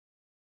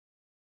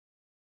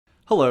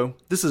Hello,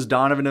 this is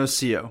Donovan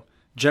Osio,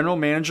 General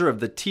Manager of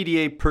the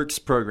TDA Perks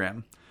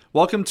program.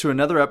 Welcome to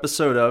another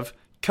episode of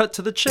Cut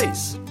to the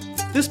Chase.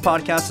 This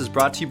podcast is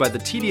brought to you by the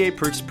TDA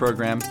Perks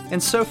program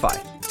and SoFi.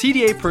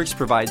 TDA Perks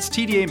provides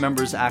TDA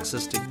members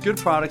access to good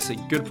products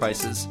at good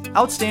prices,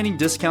 outstanding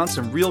discounts,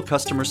 and real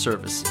customer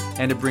service.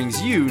 And it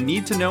brings you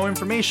need-to-know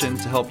information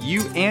to help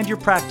you and your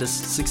practice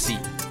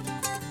succeed.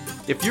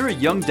 If you're a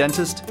young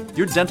dentist,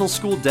 your dental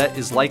school debt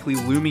is likely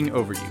looming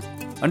over you.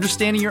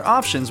 Understanding your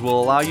options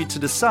will allow you to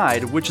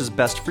decide which is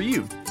best for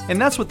you. And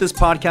that's what this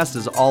podcast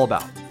is all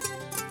about.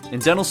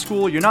 In dental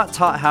school, you're not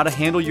taught how to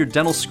handle your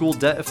dental school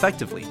debt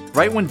effectively.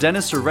 Right when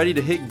dentists are ready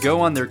to hit go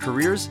on their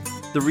careers,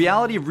 the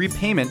reality of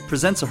repayment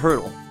presents a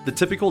hurdle. The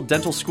typical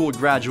dental school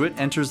graduate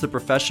enters the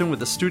profession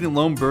with a student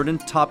loan burden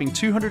topping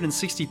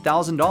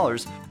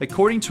 $260,000,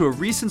 according to a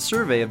recent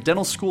survey of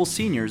dental school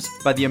seniors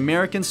by the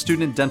American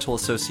Student Dental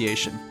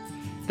Association.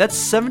 That's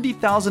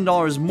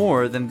 $70,000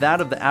 more than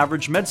that of the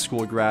average med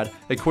school grad,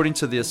 according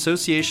to the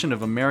Association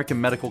of American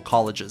Medical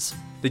Colleges.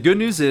 The good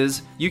news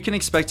is, you can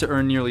expect to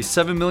earn nearly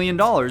 $7 million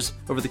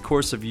over the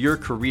course of your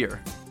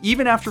career,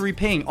 even after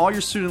repaying all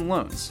your student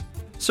loans.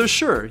 So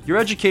sure, your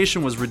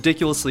education was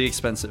ridiculously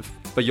expensive,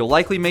 but you'll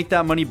likely make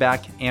that money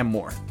back and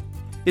more.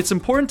 It's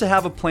important to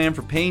have a plan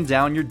for paying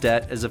down your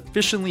debt as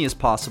efficiently as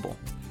possible.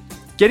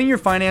 Getting your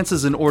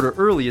finances in order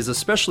early is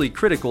especially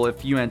critical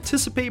if you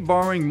anticipate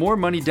borrowing more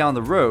money down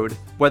the road,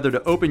 whether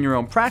to open your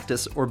own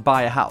practice or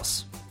buy a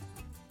house.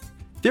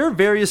 There are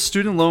various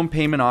student loan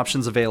payment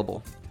options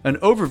available. An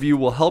overview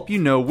will help you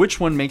know which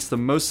one makes the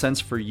most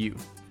sense for you.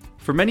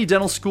 For many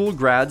dental school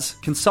grads,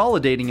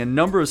 consolidating a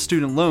number of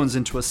student loans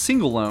into a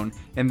single loan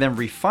and then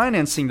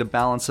refinancing the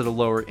balance at a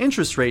lower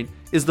interest rate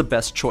is the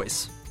best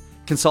choice.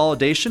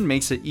 Consolidation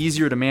makes it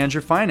easier to manage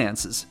your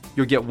finances.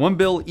 You'll get one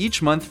bill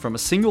each month from a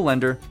single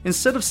lender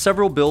instead of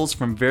several bills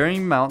from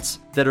varying amounts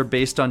that are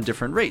based on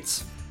different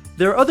rates.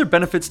 There are other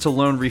benefits to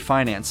loan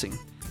refinancing.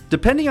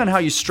 Depending on how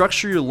you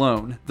structure your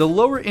loan, the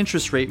lower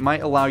interest rate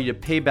might allow you to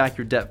pay back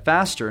your debt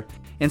faster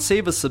and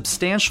save a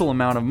substantial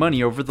amount of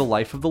money over the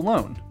life of the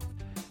loan.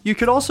 You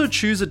could also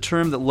choose a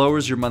term that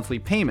lowers your monthly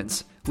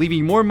payments,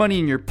 leaving more money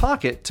in your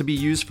pocket to be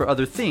used for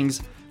other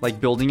things like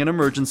building an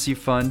emergency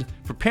fund,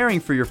 preparing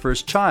for your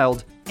first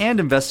child, and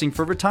investing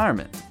for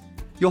retirement.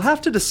 You'll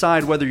have to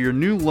decide whether your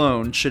new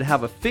loan should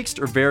have a fixed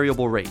or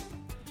variable rate.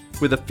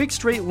 With a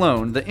fixed rate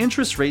loan, the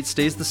interest rate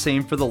stays the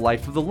same for the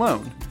life of the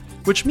loan,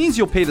 which means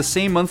you'll pay the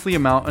same monthly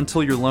amount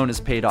until your loan is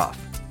paid off.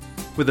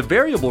 With a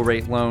variable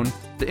rate loan,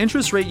 the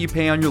interest rate you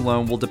pay on your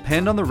loan will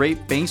depend on the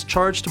rate banks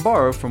charge to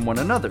borrow from one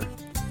another.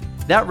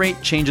 That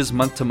rate changes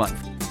month to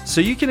month,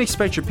 so you can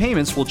expect your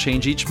payments will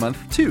change each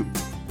month too.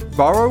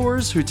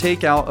 Borrowers who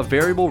take out a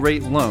variable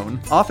rate loan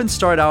often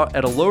start out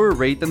at a lower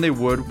rate than they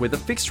would with a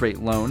fixed rate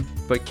loan,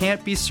 but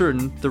can't be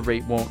certain the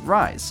rate won't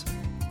rise.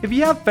 If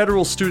you have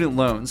federal student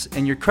loans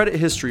and your credit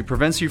history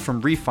prevents you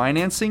from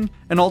refinancing,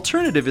 an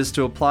alternative is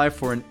to apply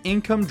for an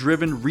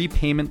income-driven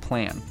repayment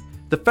plan.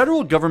 The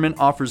federal government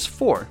offers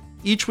 4,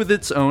 each with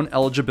its own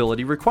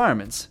eligibility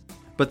requirements,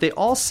 but they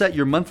all set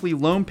your monthly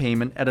loan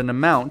payment at an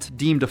amount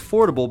deemed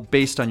affordable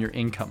based on your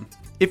income.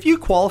 If you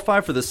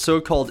qualify for the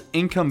so-called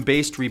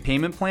income-based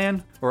repayment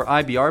plan, or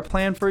IBR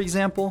plan for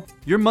example,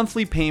 your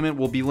monthly payment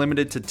will be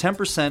limited to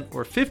 10%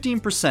 or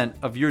 15%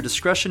 of your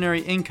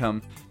discretionary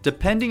income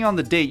depending on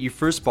the date you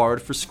first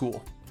borrowed for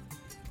school.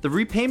 The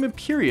repayment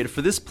period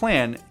for this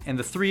plan and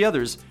the 3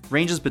 others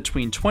ranges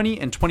between 20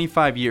 and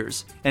 25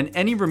 years, and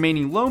any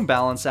remaining loan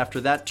balance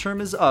after that term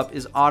is up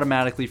is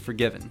automatically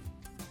forgiven.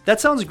 That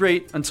sounds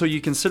great until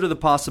you consider the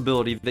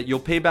possibility that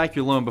you'll pay back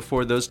your loan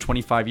before those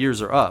 25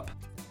 years are up.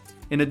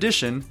 In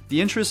addition, the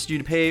interest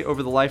you'd pay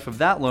over the life of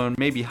that loan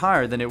may be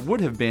higher than it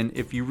would have been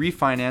if you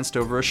refinanced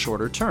over a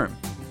shorter term.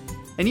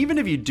 And even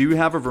if you do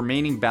have a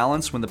remaining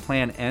balance when the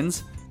plan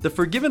ends, the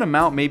forgiven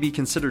amount may be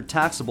considered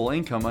taxable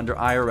income under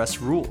IRS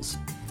rules.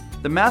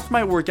 The math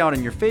might work out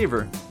in your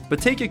favor,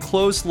 but take a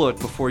close look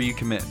before you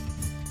commit.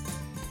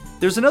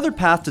 There's another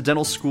path to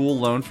dental school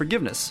loan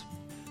forgiveness.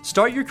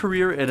 Start your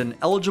career at an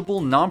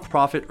eligible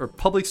nonprofit or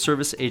public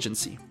service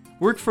agency.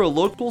 Work for a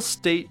local,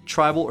 state,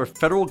 tribal, or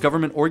federal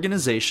government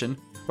organization,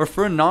 or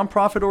for a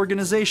nonprofit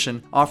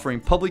organization offering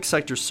public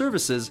sector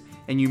services,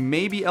 and you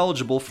may be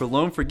eligible for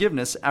loan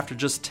forgiveness after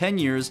just 10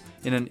 years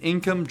in an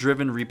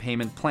income-driven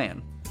repayment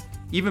plan.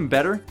 Even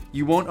better,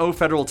 you won't owe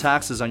federal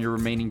taxes on your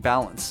remaining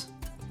balance.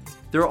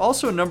 There are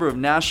also a number of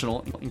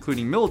national,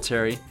 including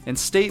military, and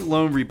state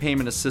loan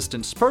repayment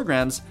assistance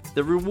programs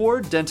that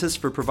reward dentists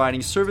for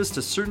providing service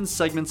to certain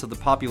segments of the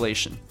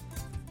population.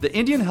 The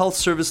Indian Health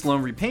Service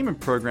Loan Repayment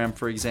Program,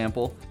 for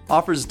example,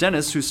 offers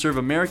dentists who serve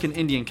American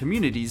Indian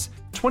communities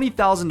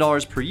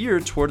 $20,000 per year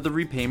toward the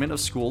repayment of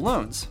school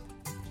loans.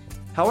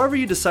 However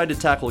you decide to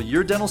tackle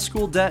your dental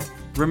school debt,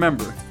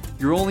 remember,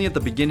 you're only at the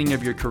beginning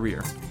of your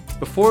career.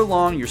 Before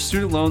long, your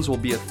student loans will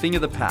be a thing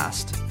of the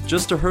past,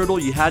 just a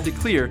hurdle you had to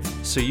clear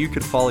so you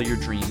could follow your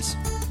dreams.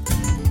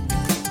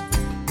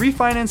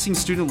 Refinancing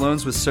student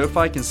loans with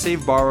SoFi can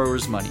save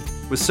borrowers money.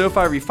 With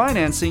SoFi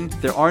refinancing,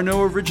 there are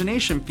no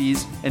origination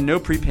fees and no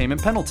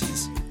prepayment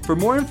penalties. For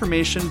more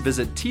information,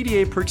 visit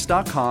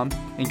tdaperks.com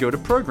and go to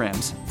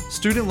Programs,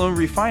 Student Loan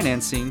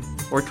Refinancing,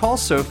 or call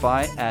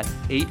SoFi at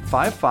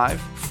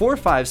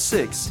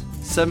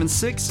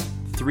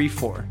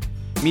 855-456-7634.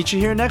 Meet you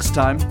here next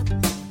time.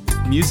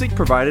 Music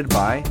provided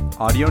by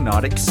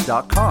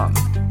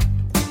Audionautics.com.